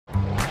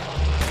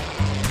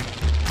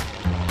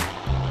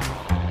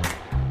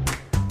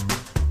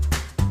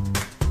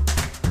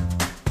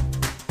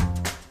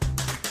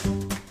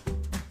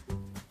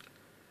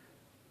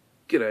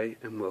G'day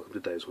and welcome to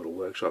Dave's Model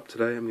Workshop.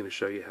 Today I'm going to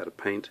show you how to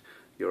paint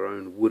your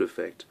own wood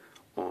effect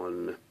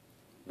on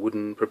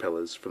wooden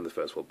propellers from the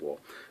First World War.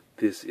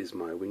 This is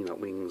my Wingnut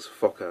Wings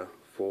Fokker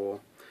 4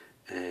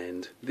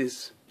 and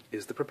this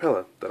is the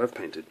propeller that I've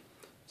painted.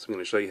 So I'm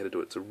going to show you how to do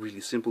it. It's a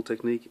really simple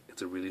technique,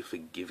 it's a really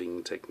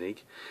forgiving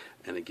technique,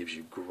 and it gives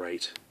you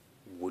great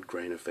wood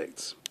grain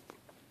effects.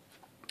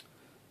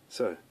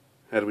 So,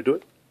 how do we do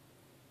it?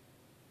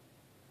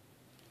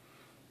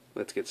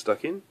 Let's get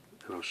stuck in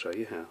and I'll show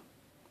you how.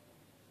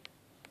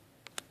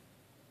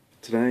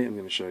 Today I'm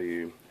going to show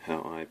you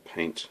how I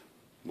paint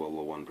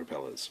WW1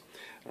 propellers.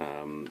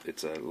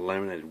 It's a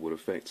laminated wood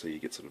effect, so you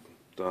get sort of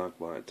dark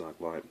light,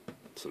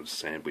 sort of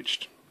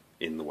sandwiched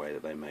in the way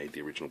that they made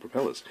the original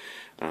propellers.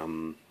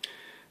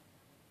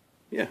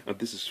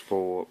 This is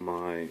for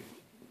my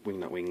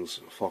Wingnut Wings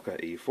Fokker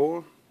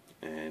E4,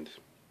 and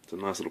it's a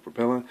nice little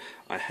propeller.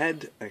 I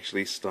had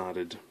actually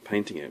started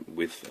painting it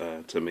with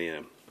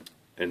Tamiya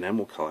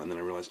enamel colour, and then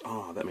I realised,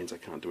 that means I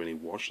can't do any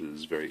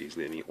washes very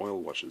easily, any oil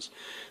washes.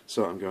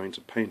 So I'm going to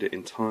paint it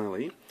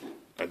entirely.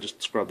 I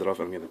just scrubbed it off.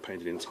 I'm going to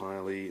paint it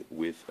entirely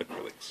with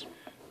acrylics.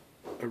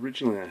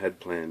 Originally I had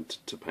planned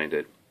to paint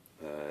it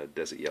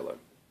desert yellow,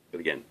 but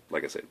again,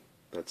 like I said,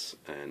 that's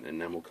an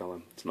enamel colour.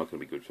 It's not going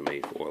to be good for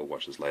me for oil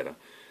washes later.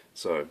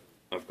 So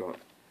I've got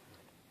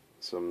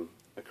some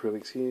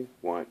acrylics here,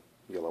 white,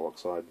 yellow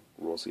oxide,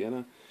 raw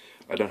sienna.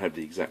 I don't have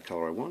the exact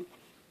colour I want,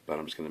 but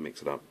I'm just going to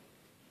mix it up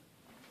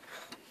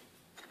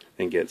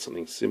and get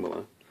something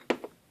similar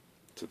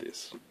to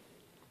this.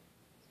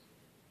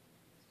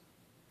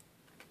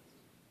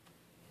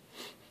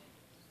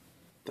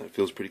 That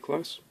feels pretty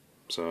close,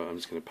 so I'm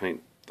just going to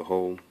paint the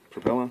whole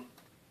propeller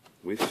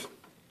with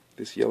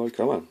this yellow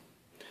colour.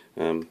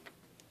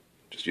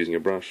 Just using a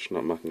brush,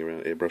 not mucking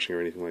around, airbrushing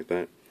or anything like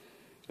that.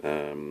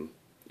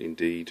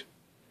 Indeed,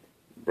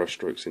 brush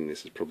strokes in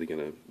this is probably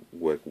going to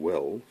work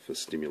well for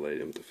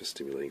simulating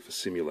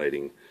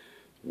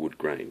wood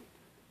grain.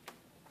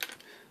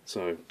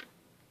 So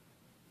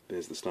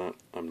there's the start.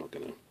 I'm not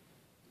going to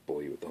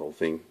bore you with the whole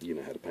thing. You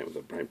know how to paint with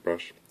a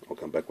paintbrush. I'll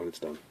come back when it's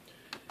done.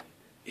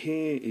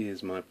 Here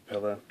is my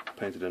propeller,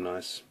 painted a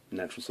nice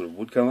natural sort of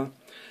wood colour.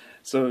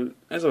 So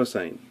as I was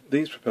saying,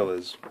 these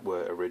propellers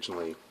were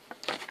originally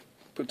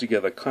put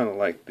together kind of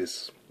like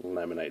this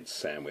laminated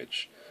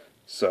sandwich.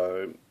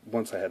 So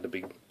once I had the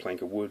big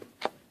plank of wood,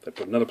 they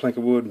put another plank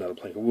of wood, another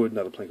plank of wood,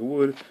 another plank of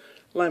wood,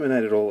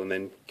 laminate it all, and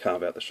then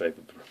carve out the shape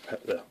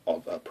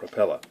of a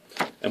propeller.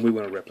 And we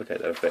want to replicate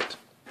that effect.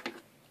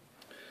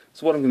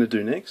 So what I'm going to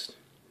do next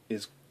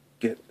is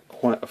get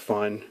quite a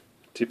fine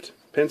tipped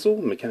pencil.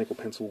 The mechanical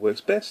pencil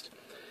works best,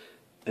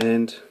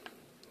 and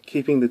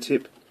keeping the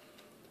tip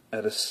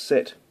at a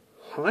set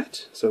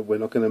height, so we're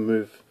not going to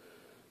move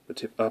the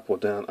tip up or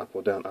down, up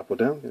or down, up or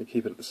down. I'm going to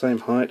keep it at the same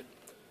height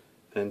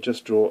and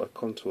just draw a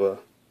contour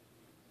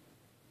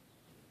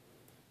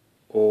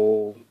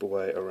all the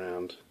way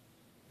around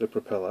the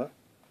propeller,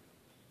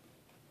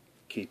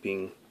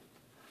 keeping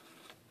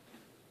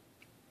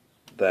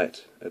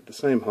that at the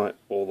same height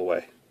all the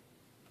way.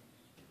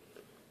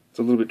 It's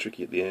a little bit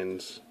tricky at the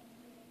ends.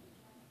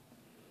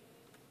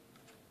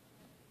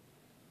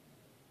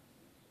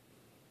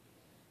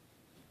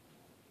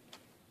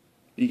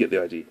 You get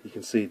the idea. You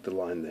can see the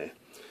line there.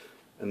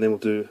 And then we'll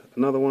do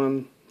another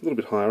one a little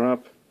bit higher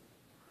up.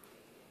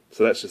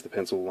 So that's just the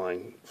pencil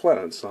lying flat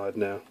on its side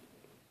now.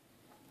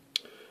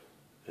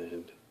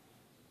 And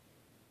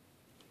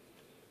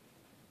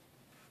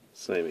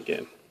same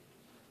again.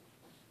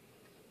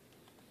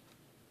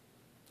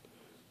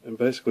 And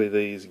basically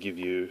these give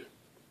you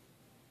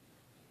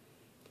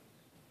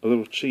a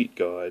little cheat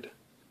guide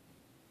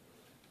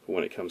for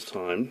when it comes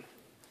time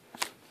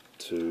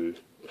to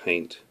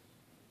paint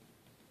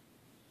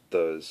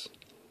those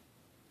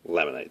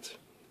laminates,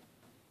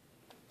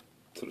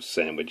 sort of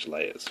sandwich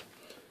layers.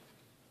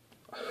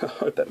 I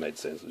hope that made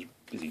sense. I was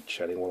busy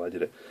chatting while I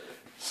did it.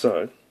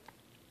 So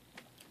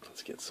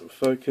let's get some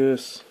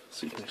focus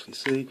so you can actually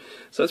see.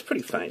 So it's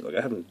pretty faint. Like,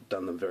 I haven't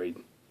done them very,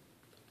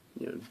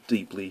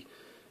 deeply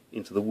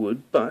into the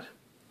wood, but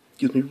it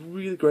gives me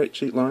really great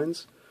cheat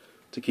lines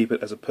to keep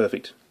it as a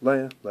perfect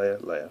layer, layer,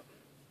 layer.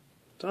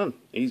 Done.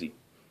 Easy.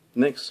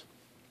 Next,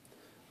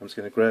 I'm just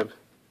going to grab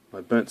my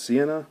burnt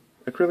sienna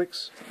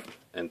acrylics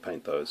and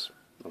paint those.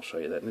 I'll show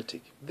you that in a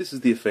tick. This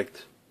is the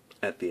effect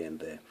at the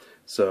end there.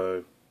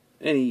 So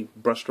any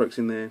brush strokes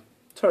in there,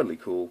 totally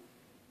cool.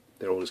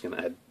 They're all just going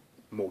to add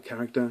more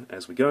character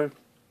as we go,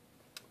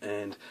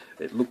 and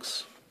it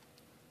looks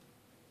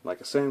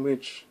like a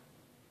sandwich.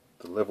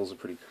 The levels are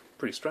pretty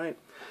straight.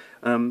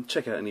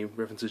 Check out any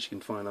references you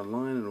can find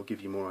online and it'll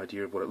give you more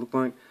idea of what it looked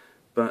like.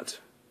 But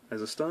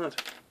as a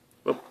start,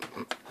 I'm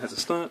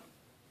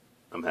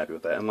happy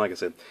with that. And like I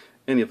said,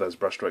 any of those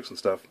brush strokes and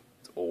stuff,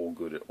 it's all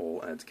good, it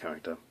all adds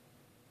character.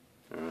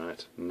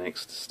 Alright,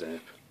 next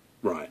step.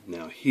 Right,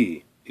 now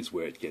here is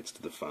where it gets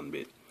to the fun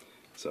bit.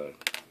 So,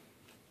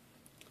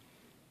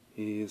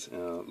 here's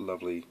our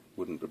lovely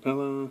wooden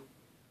propeller.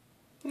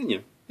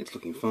 And it's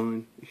looking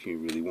fine. If you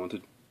really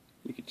wanted,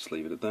 you could just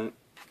leave it at that.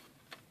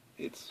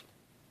 It's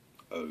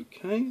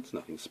okay, it's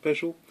nothing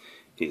special.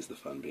 Here's the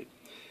fun bit.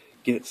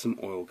 Get some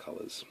oil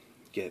colours.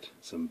 Get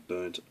some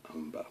burnt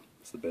umber.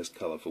 It's the best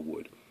colour for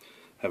wood.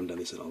 Haven't done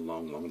this in a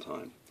long, long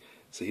time.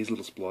 So here's a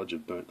little splodge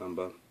of burnt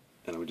umber,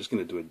 and I'm just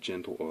going to do a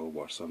gentle oil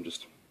wash. So I'm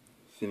just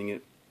thinning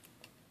it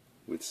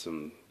with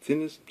some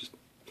thinners, just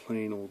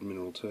plain old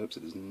mineral terps.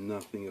 There's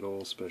nothing at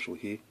all special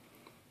here.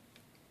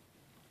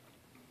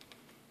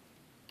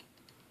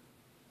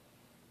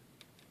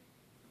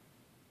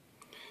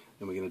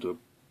 And we're going to do an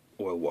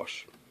oil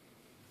wash.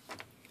 And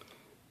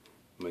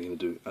we're going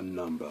to do a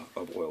number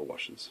of oil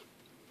washes.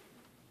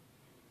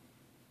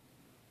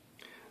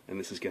 And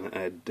this is going to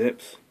add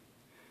depth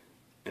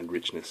and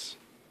richness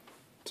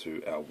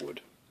to our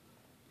wood.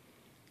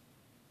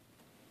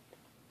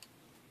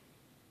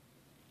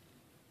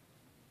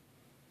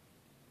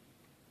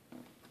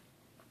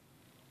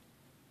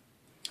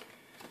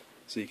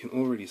 So you can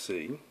already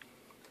see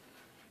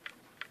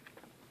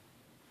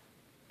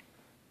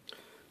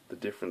the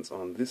difference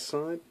on this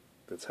side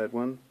that's had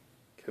one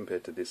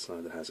compared to this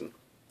side that hasn't.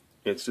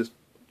 It's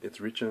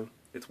richer,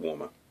 it's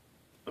warmer.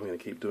 I'm going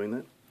to keep doing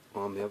that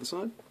on the other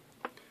side,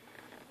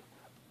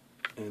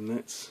 and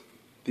that's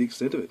the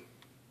extent of it.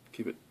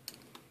 Keep it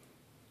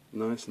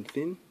nice and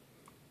thin.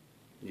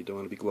 You don't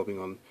want to be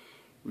globbing on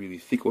really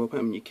thick oil paint.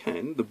 I mean, you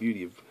can. The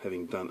beauty of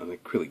having done an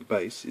acrylic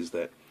base is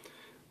that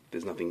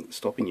there's nothing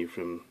stopping you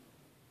from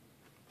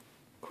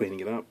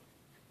cleaning it up.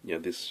 You know,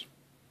 this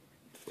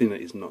thinner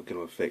is not going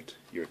to affect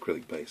your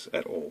acrylic base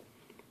at all.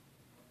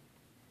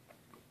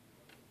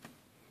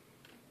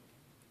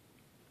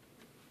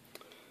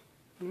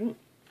 Alright.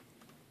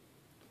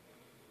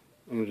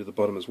 I'm going to do the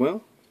bottom as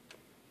well.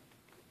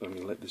 I'm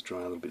going to let this dry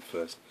a little bit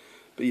first.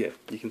 But yeah,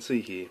 you can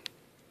see here,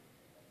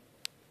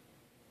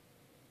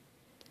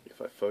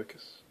 if I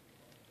focus,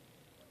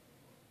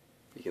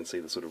 you can see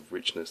the sort of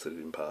richness that it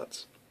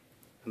imparts.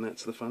 And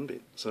that's the fun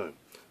bit. So,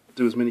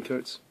 do as many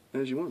coats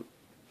as you want.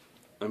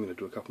 I'm going to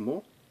do a couple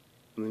more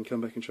and then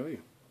come back and show you.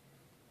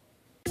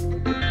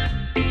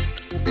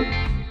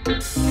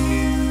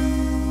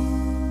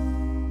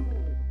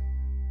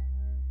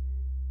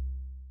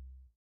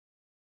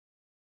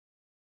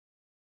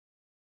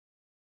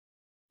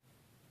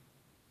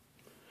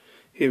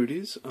 Here it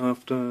is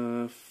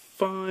after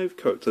 5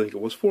 coats. I think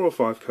it was 4 or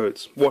 5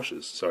 coats,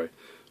 washes, sorry,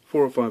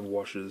 4 or 5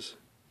 washes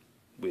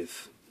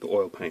with the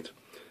oil paint.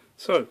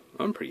 So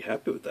I'm pretty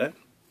happy with that.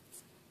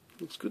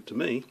 Looks good to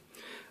me.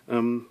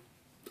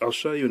 I'll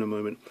show you in a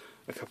moment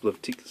a couple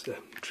of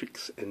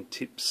tricks and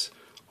tips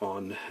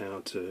on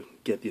how to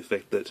get the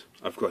effect that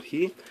I've got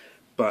here,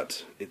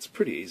 but it's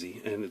pretty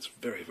easy and it's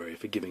very, very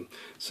forgiving.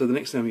 So the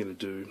next thing I'm going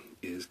to do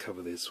is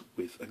cover this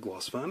with a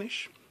gloss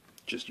varnish.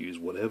 Just use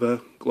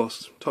whatever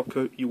gloss top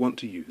coat you want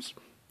to use.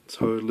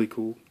 Totally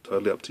cool,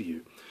 totally up to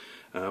you.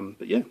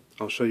 But yeah,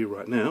 I'll show you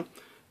right now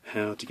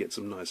how to get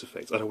some nice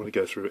effects. I don't want to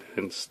go through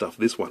and stuff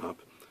this one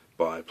up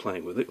by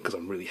playing with it because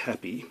I'm really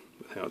happy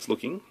with how it's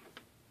looking.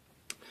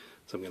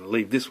 So I'm going to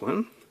leave this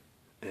one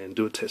and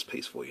do a test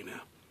piece for you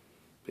now.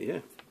 But yeah,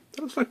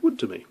 that looks like wood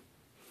to me.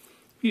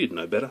 If you didn't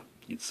know better,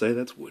 you'd say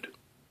that's wood.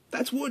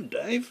 That's wood,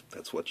 Dave.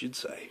 That's what you'd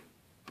say.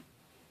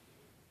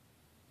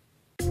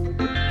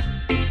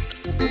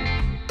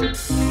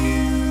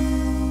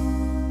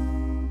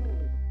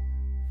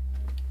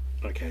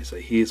 Okay, so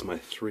here's my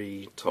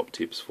 3 top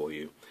tips for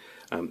you.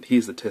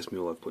 Here's the test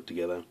mule I've put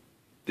together.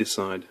 This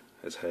side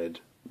has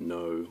had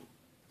no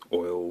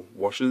oil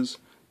washes.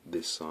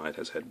 This side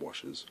has had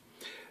washes.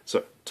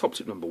 So, top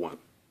tip number 1.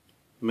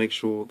 Make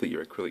sure that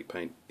your acrylic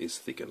paint is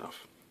thick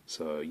enough.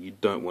 So you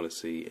don't want to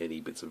see any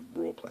bits of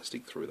raw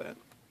plastic through that.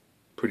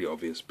 Pretty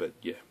obvious, but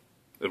yeah,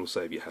 it'll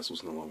save you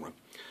hassles in the long run.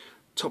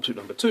 Top tip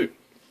number 2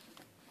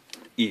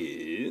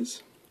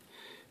 is,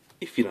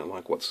 if you don't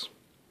like what's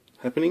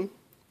happening,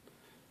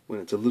 when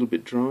it's a little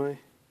bit dry,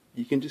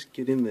 you can just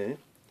get in there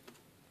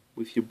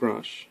with your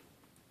brush,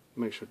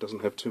 make sure it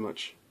doesn't have too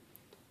much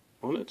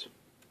on it,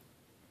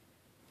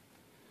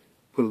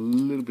 put a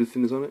little bit of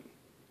thinners on it,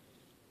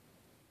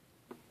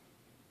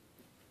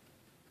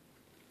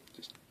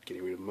 just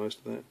getting rid of most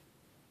of that,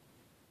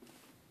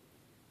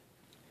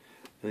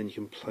 and then you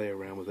can play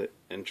around with it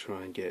and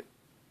try and get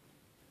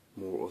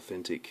more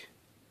authentic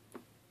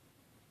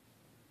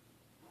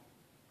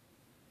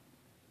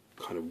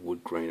kind of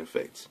wood grain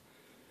effects.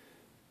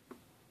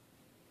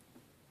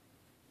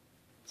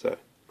 So,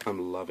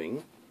 I'm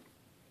loving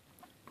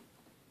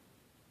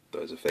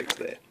those effects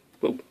there.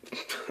 Whoa,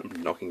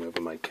 I'm knocking over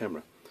my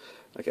camera.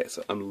 Okay,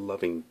 so I'm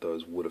loving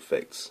those wood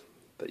effects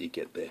that you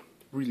get there.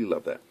 Really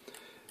love that.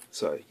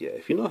 So, yeah,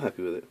 if you're not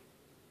happy with it,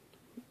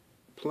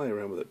 play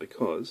around with it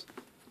because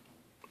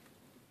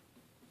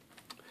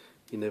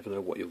you never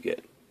know what you'll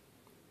get.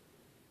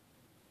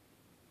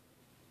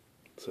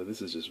 So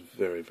this is just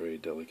very, very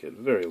delicate,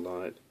 very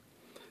light,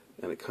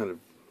 and it kind of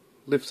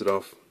lifts it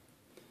off.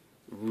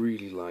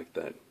 Really like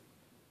that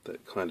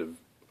kind of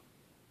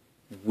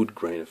wood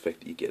grain effect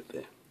that you get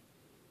there.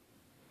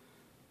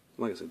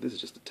 Like I said, this is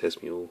just a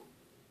test mule.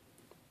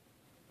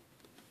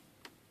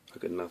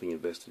 I've got nothing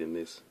invested in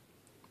this.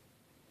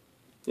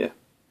 Yeah,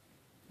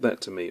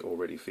 that to me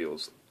already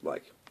feels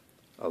like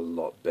a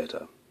lot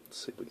better.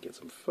 Let's see if we can get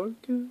some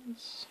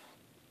focus.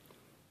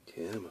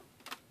 Camera.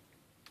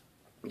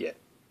 Yeah.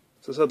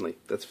 So suddenly,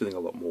 that's feeling a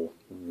lot more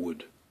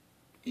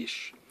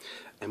wood-ish.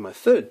 And my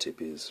third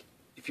tip is,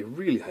 if you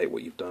really hate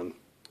what you've done,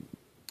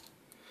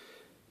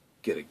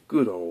 get a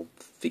good old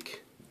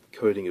thick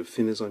coating of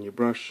thinners on your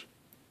brush,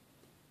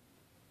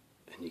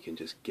 and you can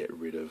just get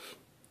rid of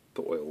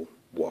the oil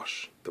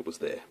wash that was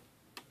there.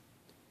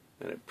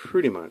 And it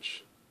pretty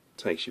much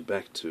takes you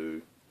back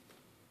to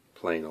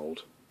plain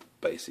old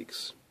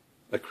basics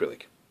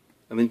acrylic.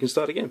 And then you can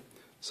start again.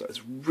 So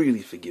it's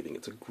really forgiving.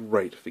 It's a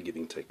great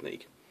forgiving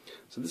technique.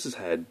 So this has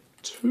had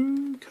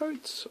 2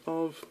 coats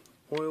of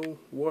oil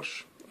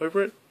wash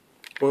over it,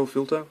 oil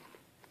filter,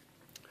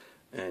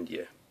 and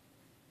yeah,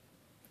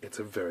 it's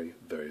a very,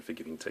 very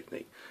forgiving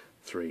technique.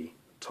 3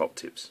 top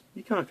tips.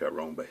 You can't go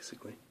wrong,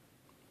 basically.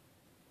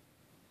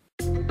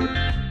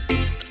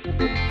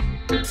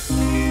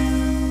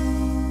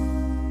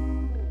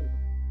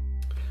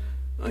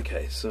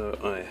 Okay, so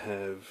I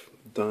have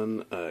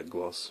done a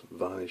gloss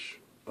varnish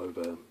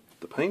over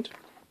the paint,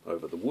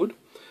 over the wood.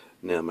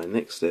 Now my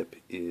next step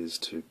is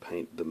to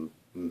paint the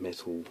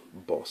metal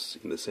boss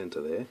in the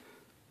center there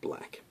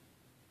black.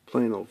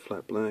 Plain old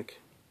flat black.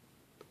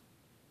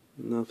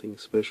 Nothing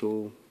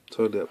special.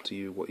 Totally up to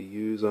you what you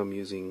use. I'm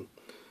using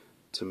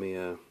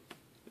Tamiya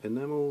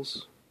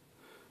enamels.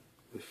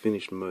 We've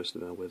finished most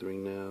of our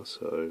weathering now,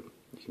 so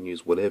you can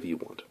use whatever you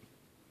want.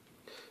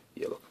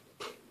 Yeah, look,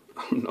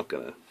 I'm not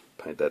going to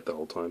paint that the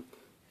whole time.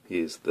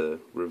 Here's the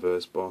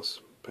reverse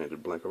boss,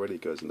 painted black already,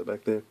 it goes in the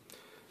back there.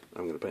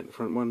 I'm going to paint the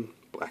front one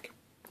black.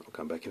 I'll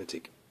come back in a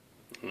tick.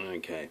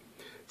 Okay,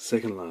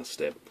 second last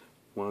step.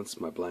 Once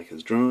my black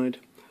has dried,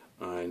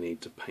 I need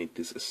to paint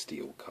this a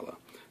steel colour.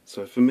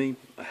 So for me,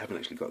 I haven't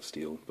actually got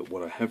steel, but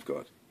what I have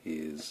got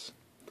is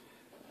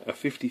a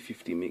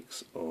 50-50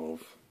 mix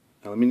of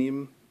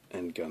aluminium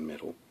and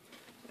gunmetal.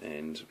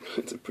 And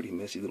it's a pretty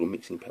messy little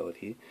mixing palette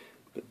here,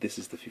 but this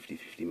is the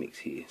 50-50 mix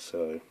here.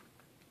 So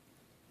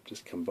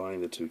just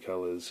combining the 2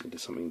 colours into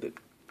something that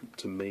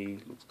to me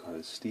looks kind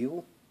of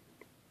steel.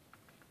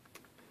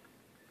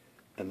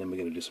 And then we're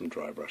going to do some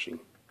dry brushing.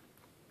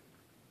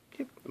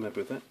 Yep, I'm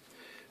happy with that.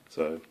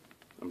 So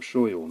I'm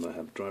sure you all know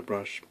how to dry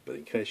brush, but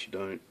in case you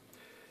don't,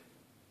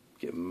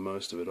 get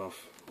most of it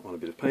off on a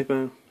bit of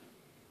paper.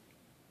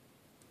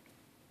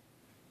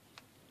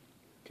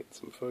 Get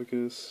some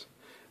focus,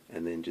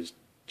 and then just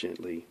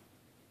gently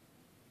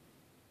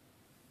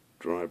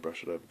dry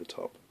brush it over the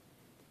top.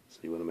 So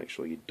you want to make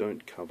sure you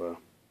don't cover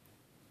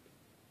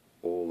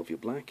all of your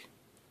black.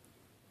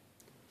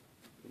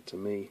 And to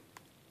me,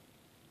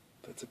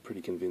 that's a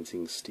pretty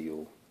convincing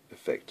steel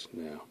effect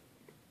now.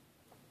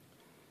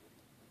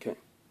 Okay,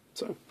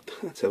 so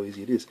that's how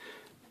easy it is.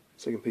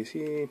 Second piece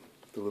here,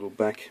 the little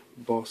back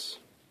boss.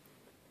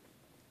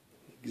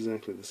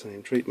 Exactly the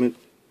same treatment,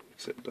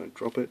 except don't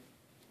drop it.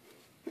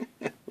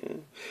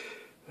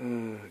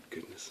 Oh,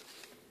 goodness.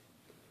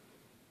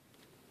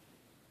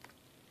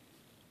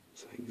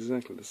 So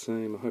exactly the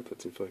same. I hope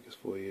that's in focus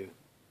for you.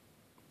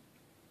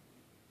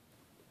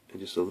 And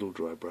just a little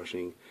dry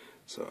brushing.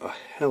 So a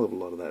hell of a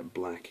lot of that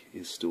black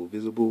is still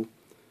visible.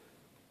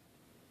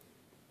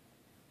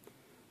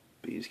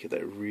 But you just get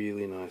that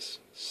really nice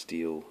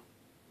steel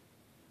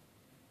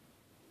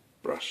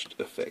brushed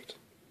effect.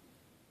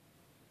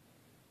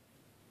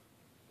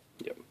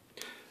 Yep.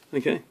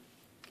 Okay.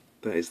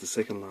 That is the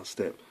second last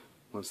step.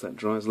 Once that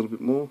dries a little bit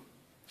more,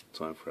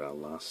 time for our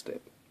last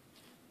step.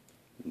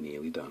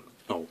 Nearly done.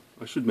 Oh,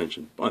 I should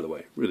mention, by the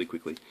way, really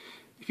quickly,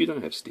 if you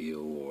don't have steel,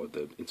 or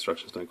the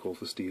instructions don't call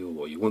for steel,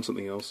 or you want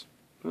something else,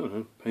 I don't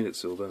know, paint it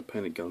silver,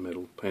 paint it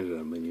gunmetal, paint it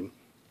aluminium,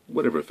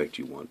 whatever effect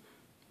you want,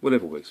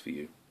 whatever works for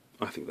you.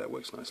 I think that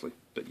works nicely,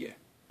 but yeah,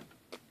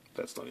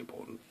 that's not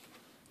important.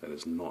 That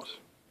is not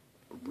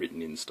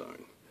written in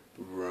stone.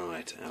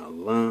 Right, our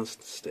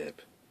last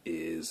step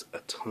is a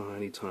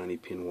tiny, tiny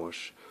pin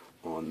wash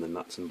on the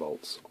nuts and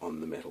bolts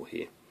on the metal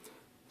here.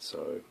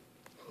 So,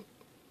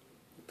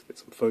 let's get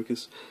some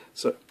focus.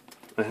 So,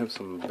 I have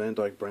some Van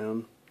Dyke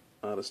Brown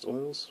Artist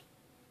Oils,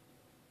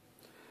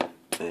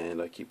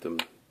 and I keep them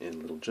in a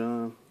little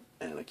jar,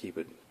 and I keep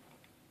it,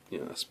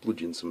 I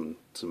spludge in some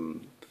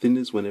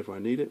thinners whenever I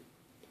need it,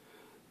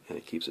 and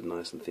it keeps it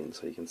nice and thin,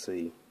 so you can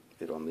see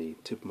it on the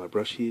tip of my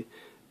brush here,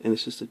 and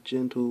it's just a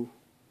gentle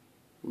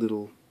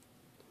little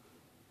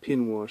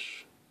pin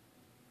wash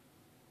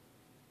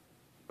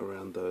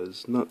around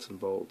those nuts and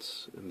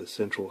bolts and the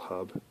central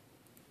hub,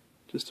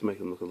 just to make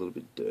them look a little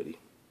bit dirty.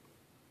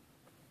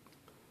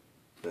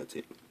 That's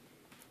it.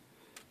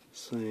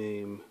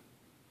 Same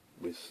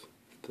with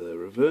the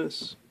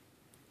reverse.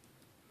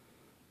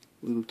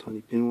 Little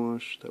tiny pin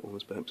wash. That one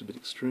was perhaps a bit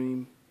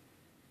extreme.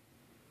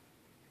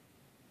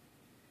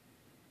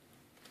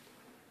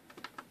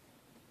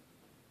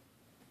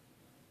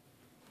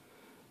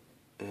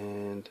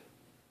 And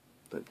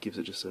that gives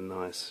it just a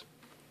nice,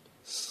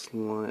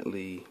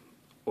 slightly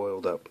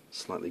oiled up,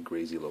 slightly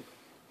greasy look.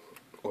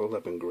 Oiled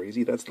up and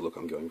greasy, that's the look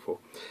I'm going for.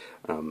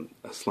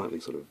 A slightly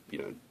sort of,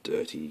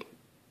 dirty,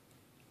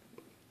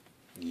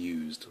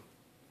 used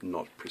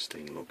not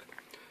pristine look.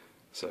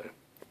 So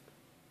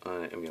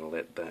I am going to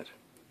let that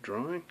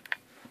dry,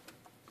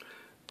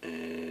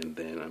 and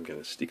then I'm going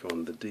to stick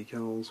on the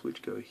decals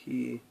which go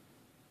here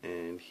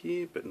and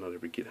here, but not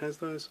every kit has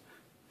those,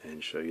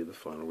 and show you the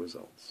final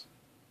results.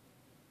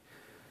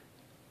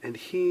 And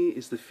here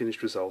is the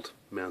finished result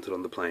mounted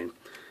on the plane.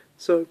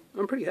 So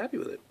I'm pretty happy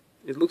with it.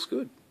 It looks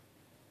good.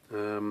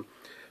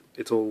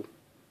 It's all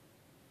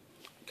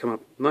come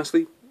up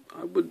nicely.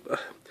 I would,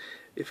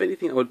 if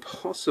anything, I would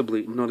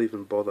possibly not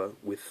even bother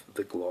with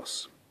the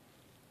gloss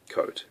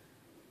coat.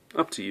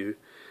 Up to you,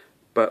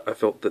 but I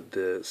felt that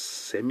the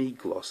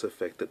semi-gloss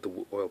effect that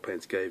the oil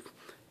paints gave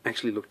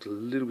actually looked a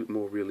little bit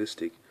more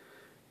realistic.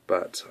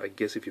 But I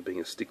guess if you're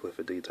being a stickler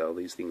for detail,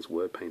 these things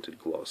were painted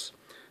gloss.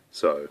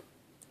 So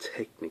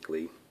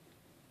technically,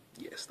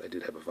 yes, they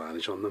did have a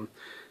varnish on them.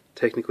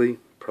 Technically,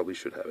 probably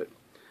should have it.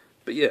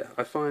 But yeah,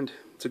 I find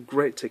it's a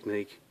great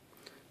technique.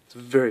 It's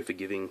very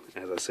forgiving,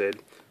 as I said.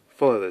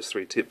 Follow those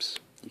 3 tips.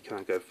 You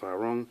can't go far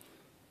wrong.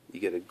 You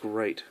get a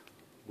great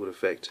wood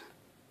effect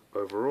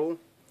overall.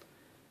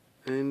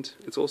 And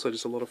it's also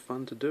just a lot of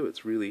fun to do.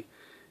 It's really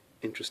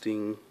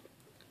interesting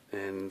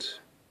and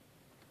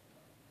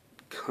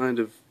kind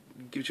of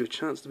gives you a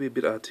chance to be a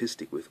bit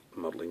artistic with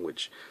modelling,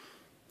 which,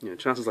 you know,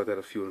 chances like that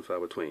are few and far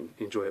between.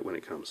 Enjoy it when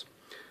it comes.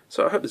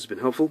 So I hope this has been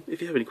helpful.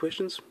 If you have any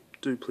questions,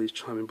 do please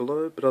chime in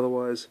below, but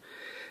otherwise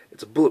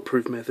it's a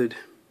bulletproof method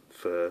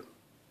for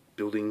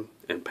building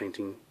and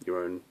painting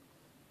your own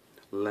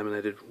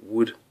laminated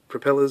wood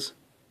propellers.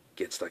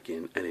 Get stuck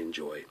in and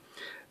enjoy.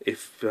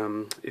 If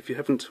you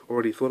haven't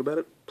already thought about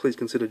it, please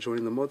consider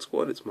joining the Mod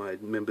Squad. It's my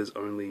members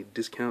only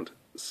discount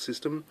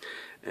system,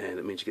 and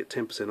it means you get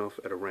 10% off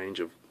at a range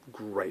of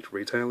great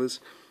retailers.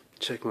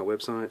 Check my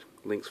website,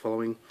 links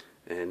following,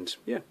 and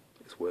yeah,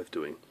 it's worth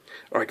doing.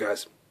 Alright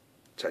guys,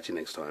 chat to you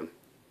next time.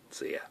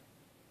 See ya.